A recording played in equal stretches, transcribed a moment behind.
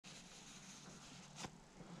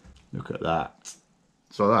Look at that.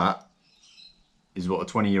 So that is what a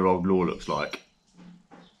 20-year-old lure looks like.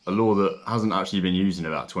 A lure that hasn't actually been used in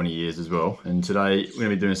about 20 years as well. And today we're going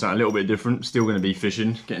to be doing something a little bit different. Still going to be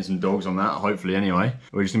fishing, getting some dogs on that, hopefully anyway.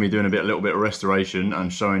 We're just going to be doing a little bit of restoration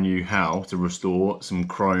and showing you how to restore some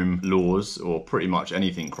chrome lures, or pretty much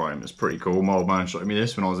anything chrome. It's pretty cool. My old man showed me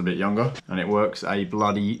this when I was a bit younger and it works a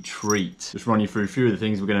bloody treat. Just run you through a few of the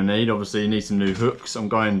things we're going to need. Obviously you need some new hooks. I'm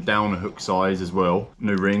going down a hook size as well.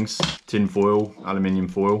 New rings, tin foil, aluminium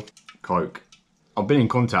foil, Coke. I've been in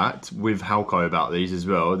contact with Halco about these as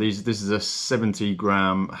well. This is a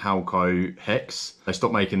 70-gram Halco Hex. They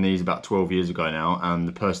stopped making these about 12 years ago now, and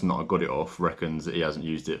the person that I got it off reckons that he hasn't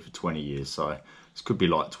used it for 20 years. So this could be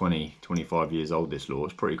like 20, 25 years old, this lure.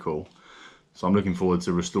 It's pretty cool. So I'm looking forward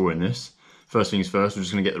to restoring this. First things first, we're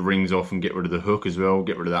just going to get the rings off and get rid of the hook as well.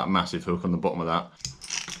 Get rid of that massive hook on the bottom of that.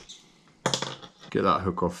 Get that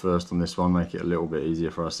hook off first on this one, make it a little bit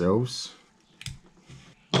easier for ourselves.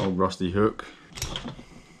 Old rusty hook.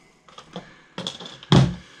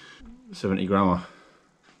 70 grammer.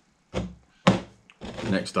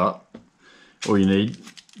 Next up, all you need,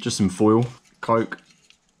 just some foil, Coke.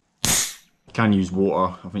 You can use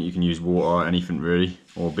water. I think you can use water, anything really,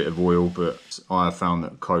 or a bit of oil, but I have found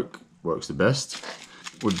that Coke works the best.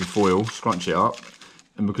 With the foil, scrunch it up,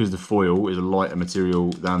 and because the foil is a lighter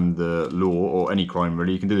material than the lure, or any chrome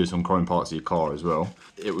really, you can do this on chrome parts of your car as well,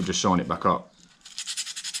 it will just shine it back up.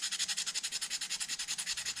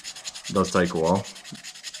 It does take a while,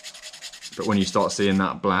 but when you start seeing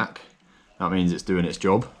that black, that means it's doing its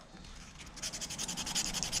job.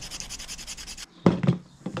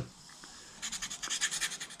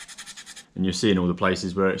 And you're seeing all the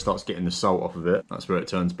places where it starts getting the salt off of it. That's where it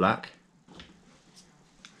turns black.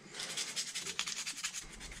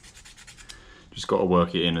 Just got to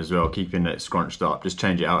work it in as well, keeping it scrunched up. Just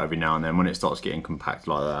change it out every now and then. When it starts getting compact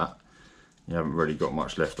like that, you haven't really got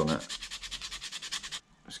much left on it.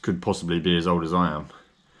 This could possibly be as old as I am.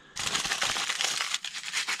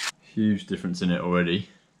 Huge difference in it already.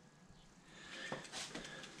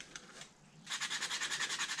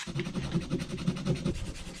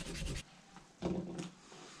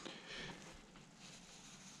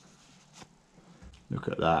 Look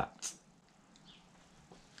at that.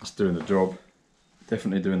 That's doing the job.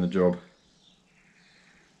 Definitely doing the job.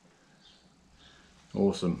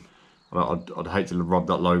 Awesome. I'd hate to rub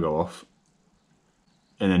that logo off.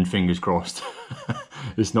 And then fingers crossed,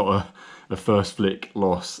 it's not a first flick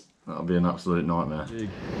loss. That'll be an absolute nightmare.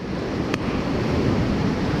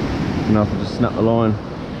 Enough to just snap the line.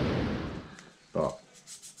 But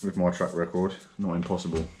with my track record, not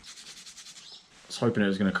impossible. I was hoping it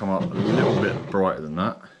was going to come up a little bit brighter than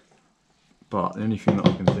that. But the only thing that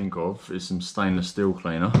I can think of is some stainless steel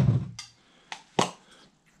cleaner.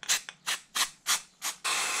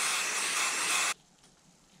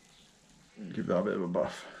 Give that a bit of a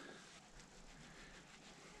buff.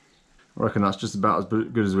 I reckon that's just about as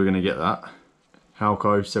good as we're going to get that.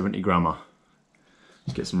 Halco 70 grammer.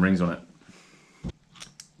 Let's get some rings on it.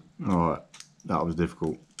 Alright, that was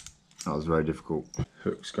difficult. That was very difficult.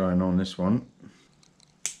 Hooks going on this one.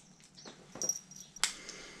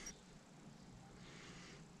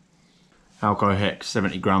 Halco Hex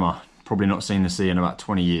 70 grammer. Probably not seen the sea in about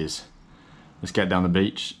 20 years. Let's get down the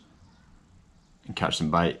beach and catch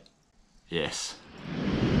some bait. Yes.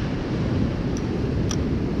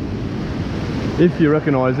 If you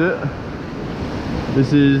recognise it,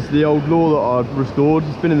 this is the old lure that I've restored.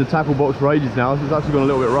 It's been in the tackle box for ages now, so it's actually gone a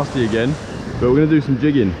little bit rusty again. But we're going to do some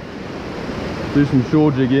jigging. Do some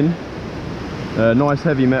shore jigging. Nice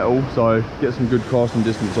heavy metal, so get some good casting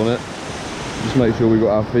distance on it. Just make sure we've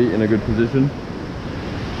got our feet in a good position.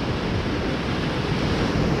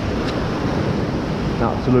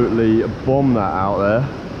 Absolutely bomb that out there.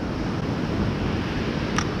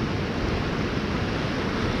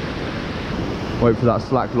 Wait for that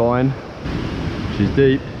slack line. She's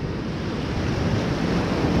deep.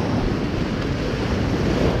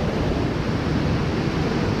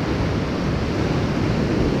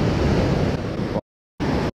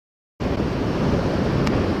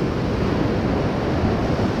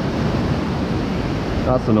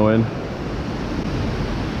 That's annoying.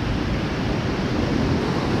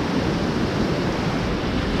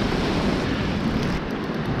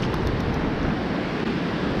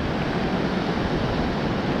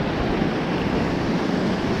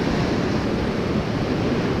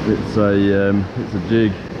 It's a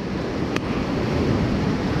jig.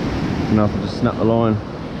 Enough to just snap the line.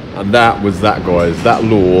 And that was that, guys. That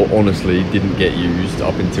lure honestly didn't get used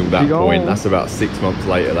up until that point. That's about 6 months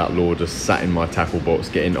later. That lure just sat in my tackle box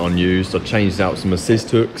getting unused. I changed out some assist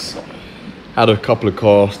hooks. Had a couple of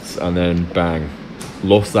casts and then bang,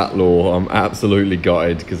 lost that lure. I'm absolutely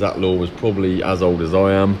gutted because that lure was probably as old as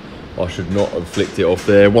I am. I should not have flicked it off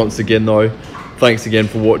there. Once again though, thanks again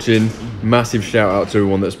for watching. Massive shout out to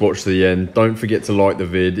everyone that's watched to the end. Don't forget to like the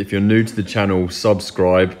vid. If you're new to the channel,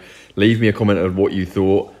 subscribe. Leave me a comment of what you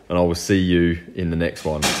thought, and I will see you in the next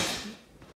one.